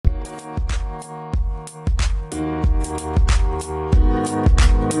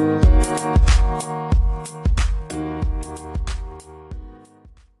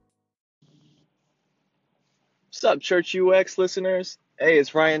up, Church UX listeners? Hey,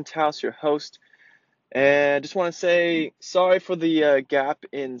 it's Ryan Taus, your host, and I just want to say sorry for the gap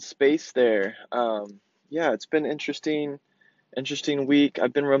in space there. Yeah, it's been interesting week.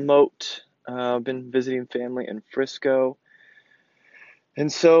 I've been remote. I've been visiting family in Frisco, and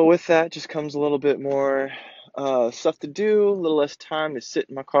so with that just comes a little bit more stuff to do, a little less time to sit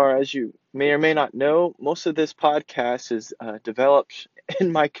in my car. As you may or may not know, most of this podcast is developed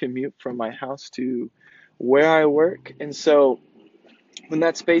in my commute from my house to where I work, and so when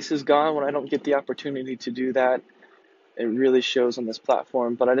that space is gone, when I don't get the opportunity to do that, it really shows on this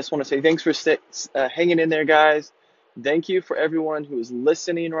platform. But I just want to say thanks for hanging in there, guys. Thank you for everyone who is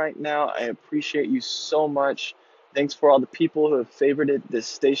listening right now. I appreciate you so much. Thanks for all the people who have favorited this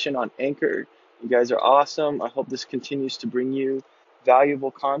station on Anchor. You guys are awesome. I hope this continues to bring you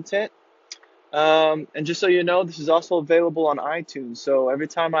valuable content. And just so you know, this is also available on iTunes. So every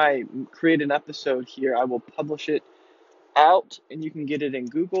time I create an episode here, I will publish it out, and you can get it in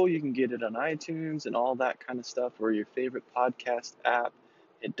Google, you can get it on iTunes and all that kind of stuff, or your favorite podcast app.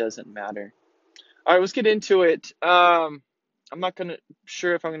 It doesn't matter. All right, let's get into it. I'm not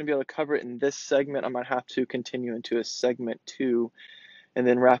sure if I'm gonna be able to cover it in this segment. I might have to continue into a segment two and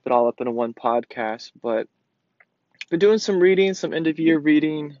then wrap it all up into one podcast. But been doing some reading, some end of year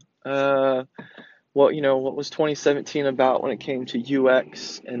reading. What was 2017 about when it came to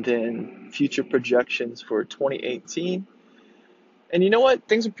UX, and then future projections for 2018. And you know what?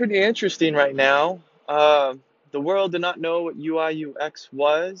 Things are pretty interesting right now. The world did not know what UI UX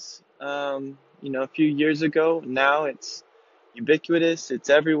was, a few years ago. Now it's ubiquitous. It's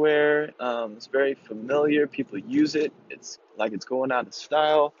everywhere. It's very familiar. People use it. It's like it's going out of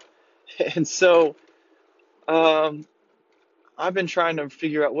style. And so um, I've been trying to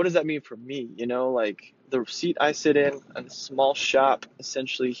figure out what does that mean for me? Like the seat I sit in a small shop,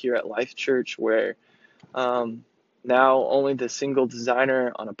 essentially here at Life Church, where um, now only the single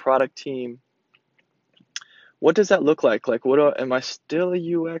designer on a product team. What does that look like? Like, am I still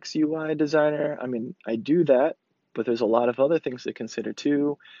a UX UI designer? I mean, I do that, but there's a lot of other things to consider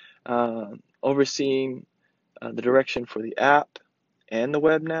too. Overseeing the direction for the app and the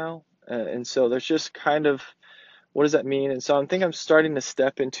web now. And so there's just kind of, what does that mean? And so I'm starting to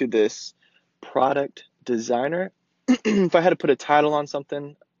step into this product designer. If I had to put a title on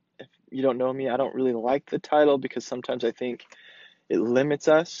something, if you don't know me, I don't really like the title because sometimes I think it limits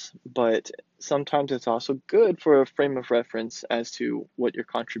us, but sometimes it's also good for a frame of reference as to what your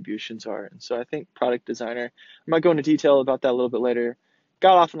contributions are. And so I think product designer, I might go into detail about that a little bit later.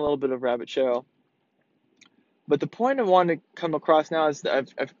 Got off in a little bit of rabbit trail. But the point I want to come across now is that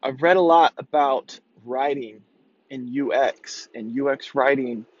I've read a lot about writing in UX and UX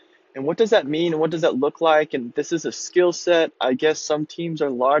writing. And what does that mean? And what does that look like? And this is a skill set. I guess some teams are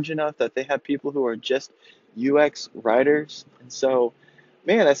large enough that they have people who are just UX writers. And so,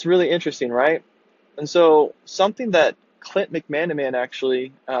 man, that's really interesting, right? And so something that Clint McManaman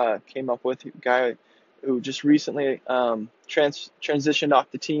actually came up with, a guy who just recently transitioned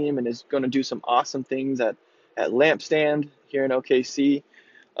off the team and is going to do some awesome things at Lampstand here in OKC.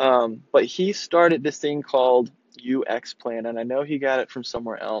 But he started this thing called UX Plan, and I know he got it from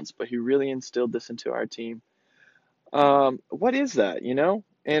somewhere else, but he really instilled this into our team. What is that,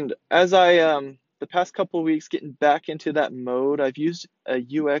 And as the past couple of weeks getting back into that mode, I've used a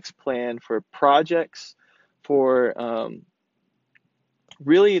UX plan for projects, for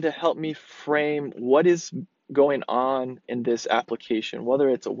really to help me frame what is going on in this application, whether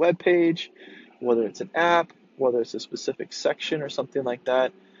it's a web page, whether it's an app, whether it's a specific section or something like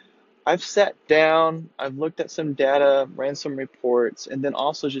that. I've sat down, I've looked at some data, ran some reports, and then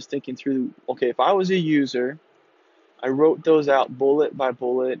also just thinking through, okay, if I was a user, I wrote those out bullet by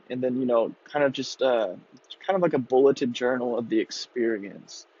bullet, and then, kind of just kind of like a bulleted journal of the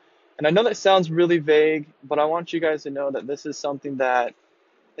experience. And I know that sounds really vague, but I want you guys to know that this is something that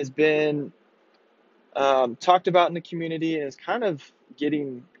has been talked about in the community and is kind of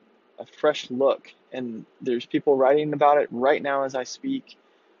getting a fresh look. And there's people writing about it right now as I speak,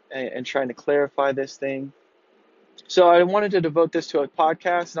 and trying to clarify this thing. So I wanted to devote this to a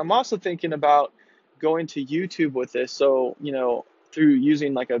podcast, and I'm also thinking about going to YouTube with this. So, through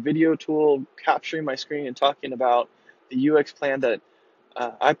using like a video tool, capturing my screen and talking about the UX plan that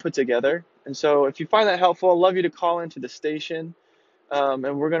I put together. And so if you find that helpful, I'd love you to call into the station.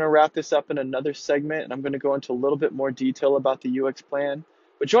 And we're going to wrap this up in another segment, and I'm going to go into a little bit more detail about the UX plan.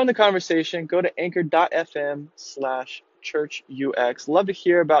 But join the conversation. Go to anchor.fm/churchux. Love to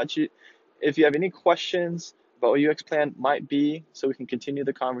hear about you if you have any questions about what UX plan might be, so we can continue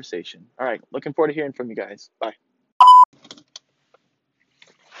the conversation. All right, looking forward to hearing from you guys. Bye.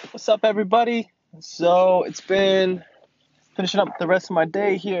 What's up, everybody? So it's been finishing up the rest of my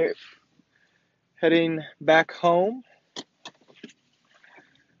day here, heading back home.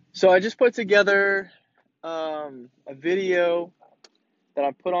 So I just put together a video that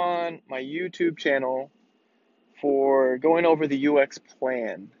I put on my YouTube channel for going over the UX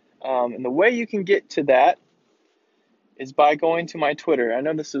plan. And the way you can get to that is by going to my Twitter. I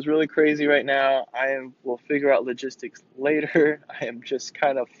know this is really crazy right now. Will figure out logistics later. I am just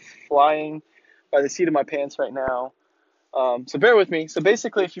kind of flying by the seat of my pants right now. So bear with me. So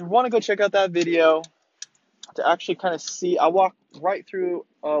basically, if you want to go check out that video to actually kind of see, I walk right through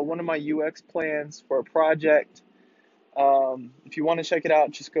one of my UX plans for a project. If you want to check it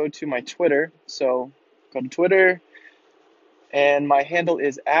out, just go to my Twitter. So go to Twitter, and my handle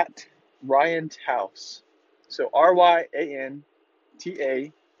is at Ryan Tauss. So RyanTauss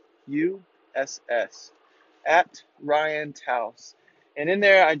at Ryan Tauss. And in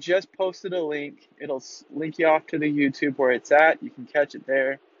there, I just posted a link. It'll link you off to the YouTube where it's at. You can catch it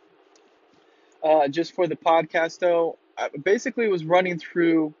there. Just for the podcast, though, I basically was running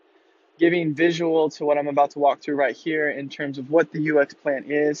through giving visual to what I'm about to walk through right here in terms of what the UX plan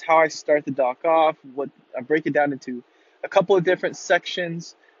is, how I start the doc off, what I break it down into a couple of different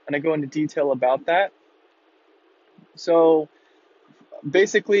sections, and I go into detail about that. So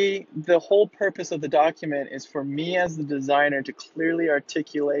basically, the whole purpose of the document is for me as the designer to clearly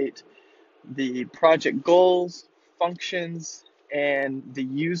articulate the project goals, functions, and the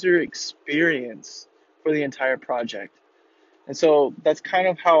user experience for the entire project. And so that's kind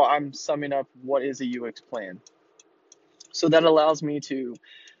of how I'm summing up what is a UX plan. So that allows me to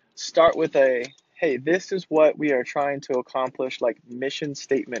start with hey, this is what we are trying to accomplish, like mission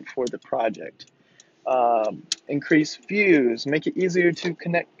statement for the project. Increase views, make it easier to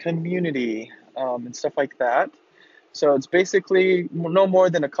connect community, and stuff like that. So it's basically no more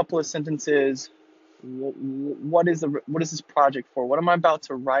than a couple of sentences. What is this project for? What am I about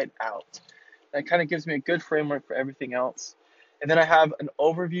to write out? That kind of gives me a good framework for everything else. And then I have an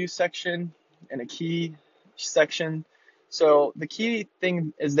overview section and a key section. So the key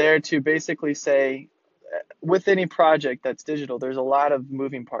thing is there to basically say, with any project that's digital, there's a lot of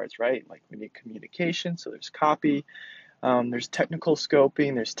moving parts, right? Like we need communication, so there's copy, there's technical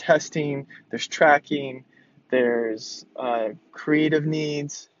scoping, there's testing, there's tracking, there's creative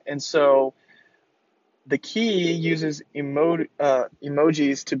needs. And so the key uses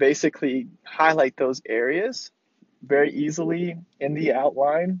emojis to basically highlight those areas very easily in the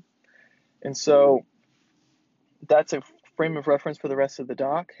outline. And so that's a frame of reference for the rest of the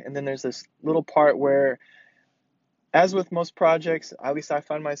doc. And then there's this little part where, as with most projects, at least I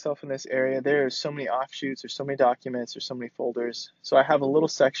find myself in this area, there are so many offshoots, there's so many documents, there's so many folders. So I have a little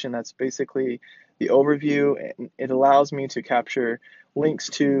section that's basically the overview, and it allows me to capture links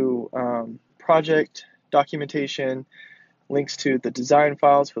to project documentation, links to the design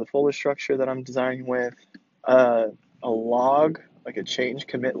files for the folder structure that I'm designing with, a log, like a change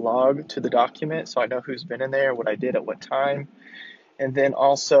commit log to the document, so I know who's been in there, what I did at what time, and then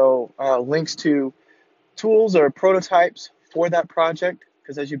also links to tools or prototypes for that project,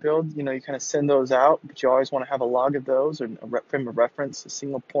 because as you build, you kind of send those out, but you always want to have a log of those, or a frame of reference, a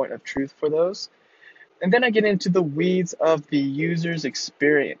single point of truth for those. And then I get into the weeds of the user's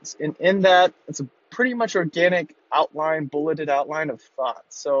experience. And in that, it's a pretty much organic outline, bulleted outline of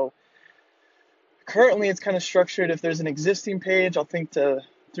thoughts. So currently it's kind of structured. If there's an existing page, I'll think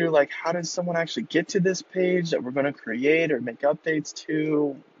through like, how does someone actually get to this page that we're going to create or make updates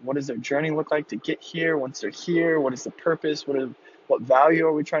to? What does their journey look like to get here? Once they're here, what is the purpose? What value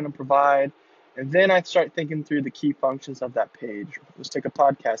are we trying to provide? And then I start thinking through the key functions of that page. Let's take a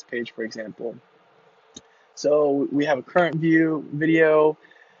podcast page, for example. So we have a current view, video.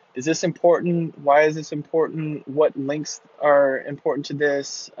 Is this important? Why is this important? What links are important to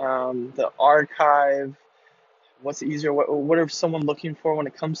this? The archive. What's easier? What are someone looking for when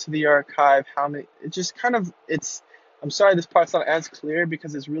it comes to the archive? How many? It just kind of, I'm sorry this part's not as clear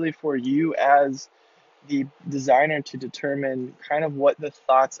because it's really for you as the designer to determine kind of what the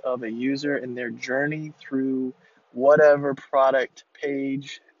thoughts of a user and their journey through whatever product,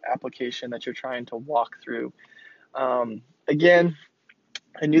 page, application that you're trying to walk through. Again,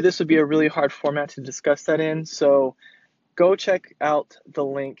 I knew this would be a really hard format to discuss that in, so go check out the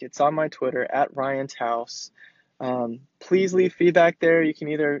link. It's on my Twitter, at Ryan Tauss. Please leave feedback there. You can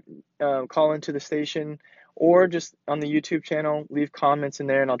either call into the station or just on the YouTube channel, leave comments in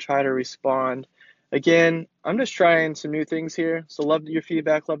there and I'll try to respond. Again, I'm just trying some new things here, so love your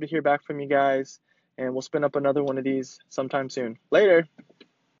feedback, love to hear back from you guys, and we'll spin up another one of these sometime soon. Later!